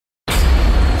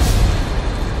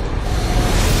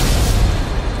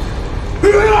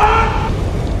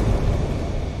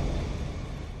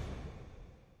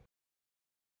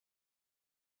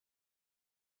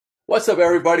What's up,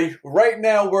 everybody? Right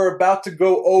now, we're about to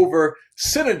go over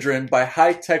Synadrene by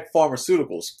Hi-Tech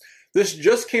Pharmaceuticals. This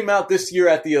just came out this year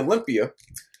at the Olympia,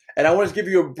 and I want to give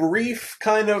you a brief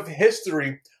kind of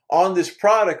history on this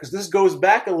product because this goes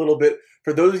back a little bit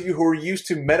for those of you who are used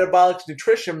to Metabolic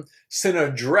Nutrition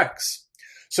Synedrex.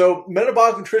 So,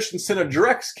 Metabolic Nutrition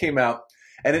Synedrex came out,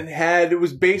 and it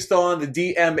was based on the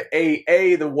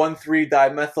DMAA, the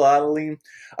 1,3-dimethyladenine.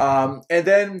 And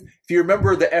then, if you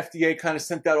remember, the FDA kind of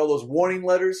sent out all those warning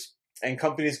letters, and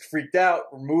companies freaked out,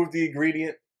 removed the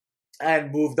ingredient,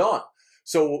 and moved on.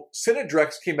 So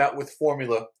Synedrex came out with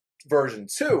formula version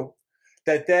 2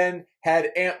 that then had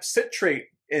amp citrate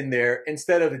in there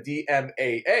instead of the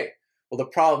DMAA. Well, the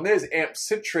problem is amp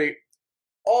citrate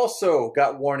also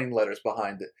got warning letters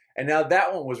behind it, and now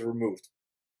that one was removed.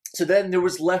 So then there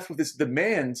was left with this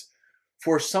demand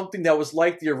for something that was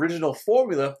like the original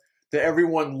formula that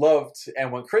everyone loved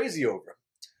and went crazy over.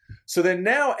 So then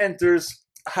now enters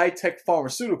Hi-Tech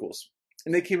Pharmaceuticals,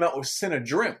 and they came out with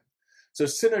Synadrene. So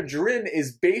Synadrene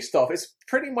is based off, it's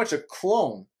pretty much a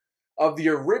clone of the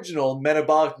original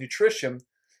Metabolic Nutrition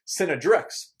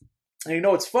Synedrex. And you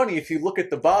know, it's funny, if you look at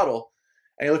the bottle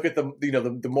and you look at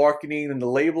the marketing and the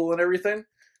label and everything,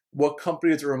 what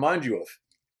company does it remind you of?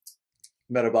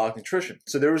 Metabolic Nutrition.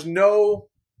 So there was no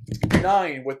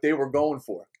denying what they were going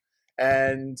for.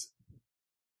 And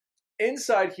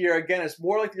inside here, again, it's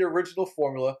more like the original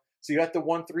formula. So you got the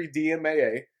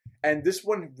 1,3-DMAA, and this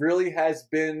one really has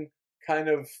been kind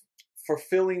of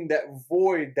fulfilling that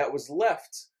void that was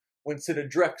left when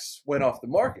Synedrex went off the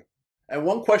market. And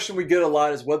one question we get a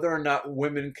lot is whether or not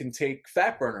women can take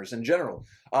fat burners in general.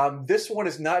 This one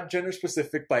is not gender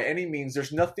specific by any means.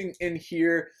 There's nothing in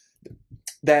here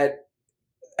that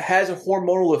has a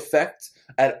hormonal effect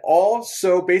at all.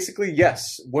 So basically,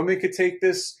 yes, women could take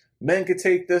this, men could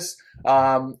take this,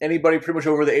 anybody pretty much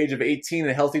over the age of 18,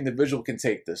 a healthy individual can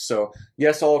take this. So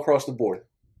yes, all across the board.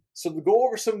 So to go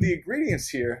over some of the ingredients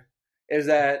here is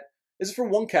that this is from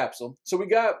one capsule. So we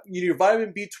got your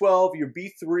vitamin B12, your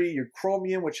B3, your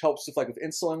chromium, which helps with with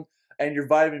insulin, and your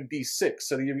vitamin B6.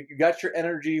 So you got your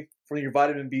energy from your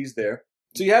vitamin Bs there.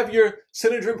 So you have your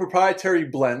Synadrene proprietary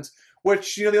blend,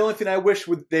 which, the only thing I wish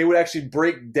they would actually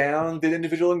break down the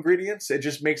individual ingredients. It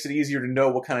just makes it easier to know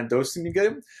what kind of dosing you get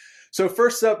in. So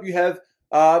first up, you have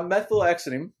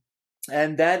methylhexanine,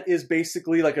 and that is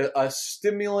basically like a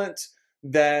stimulant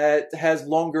that has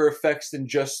longer effects than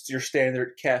just your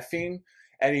standard caffeine,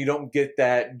 and you don't get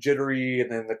that jittery and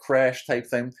then the crash type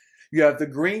thing. You have the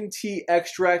green tea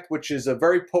extract, which is a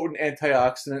very potent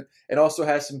antioxidant. It also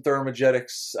has some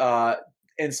thermogenics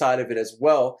inside of it as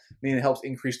well, meaning it helps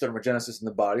increase thermogenesis in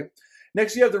the body.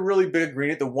 Next, you have the really big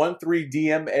ingredient, the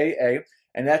 1,3-DMAA,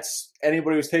 and that's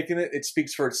anybody who's taking it, it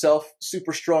speaks for itself.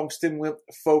 Super strong stimulant,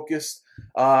 focused,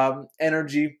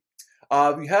 energy.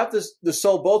 You have the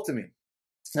sulbutamine.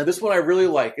 Now, this one I really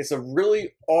like. It's a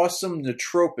really awesome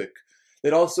nootropic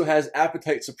that also has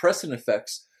appetite suppressant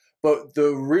effects. But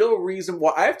the real reason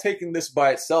why I've taken this by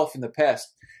itself in the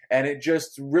past, and it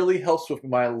just really helps with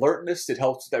my alertness. It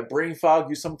helps with that brain fog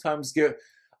you sometimes get,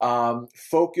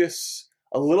 focus,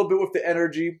 a little bit with the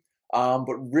energy,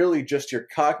 but really just your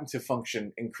cognitive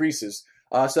function increases.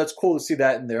 So that's cool to see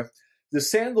that in there. The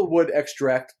sandalwood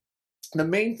extract, the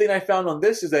main thing I found on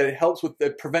this is that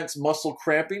it prevents muscle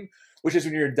cramping, which is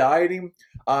when you're dieting,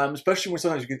 especially when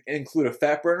sometimes you can include a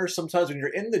fat burner. Sometimes when you're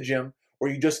in the gym or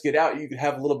you just get out, you can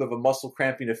have a little bit of a muscle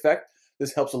cramping effect.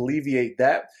 This helps alleviate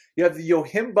that. You have the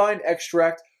yohimbine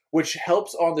extract, which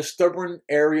helps on the stubborn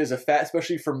areas of fat,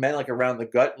 especially for men, like around the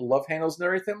gut and love handles and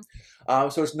everything.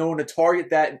 So it's known to target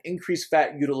that and increase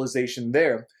fat utilization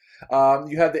there.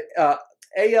 You have the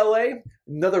ALA,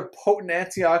 another potent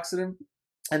antioxidant.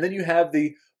 And then you have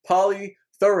the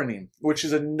polythreonine, which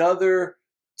is another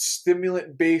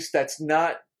stimulant base that's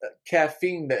not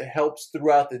caffeine, that helps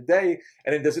throughout the day,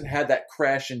 and it doesn't have that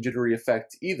crash and jittery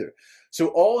effect either. So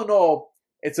all in all,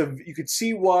 you could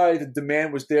see why the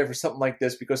demand was there for something like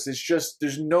this, because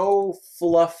there's no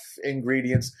fluff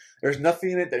ingredients. There's nothing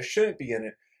in it that shouldn't be in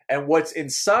it. And what's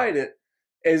inside it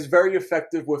is very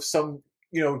effective with some,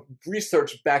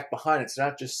 research back behind it. It's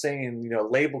not just saying,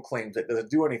 label claims that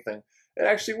doesn't do anything. It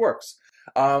actually works.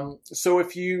 So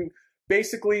if you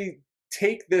basically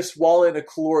take this while in a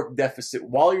caloric deficit,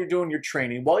 while you're doing your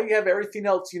training, while you have everything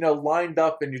else, lined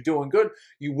up and you're doing good,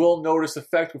 you will notice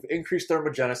effect with increased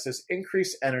thermogenesis,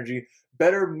 increased energy,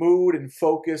 better mood and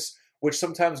focus, which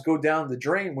sometimes go down the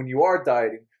drain when you are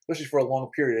dieting, especially for a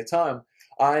long period of time.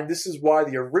 And this is why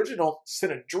the original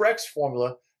Synedrex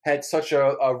formula had such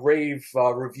a rave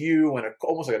review and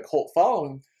almost like a cult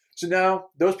following. So now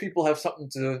those people have something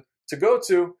to go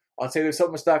to on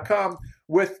SameDaySupplements.com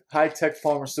with Hi-Tech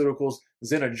Pharmaceuticals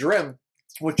Synadrene,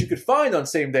 which you could find on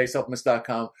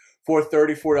SameDaySupplements.com for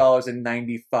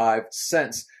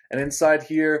 $34.95. And inside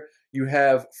here, you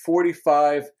have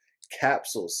 45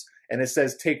 capsules. And it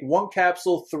says take 1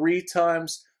 capsule 3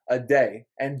 times a day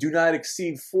and do not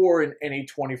exceed 4 in any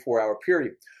 24-hour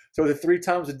period. So the 3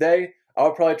 times a day, I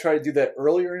would probably try to do that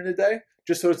earlier in the day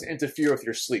just so it doesn't interfere with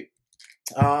your sleep.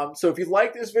 So if you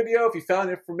like this video, if you found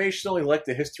it informational, you like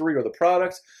the history or the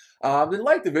products, then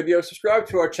like the video, subscribe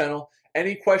to our channel.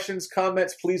 Any questions,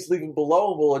 comments, please leave them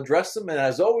below and we'll address them. And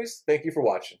as always, thank you for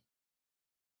watching.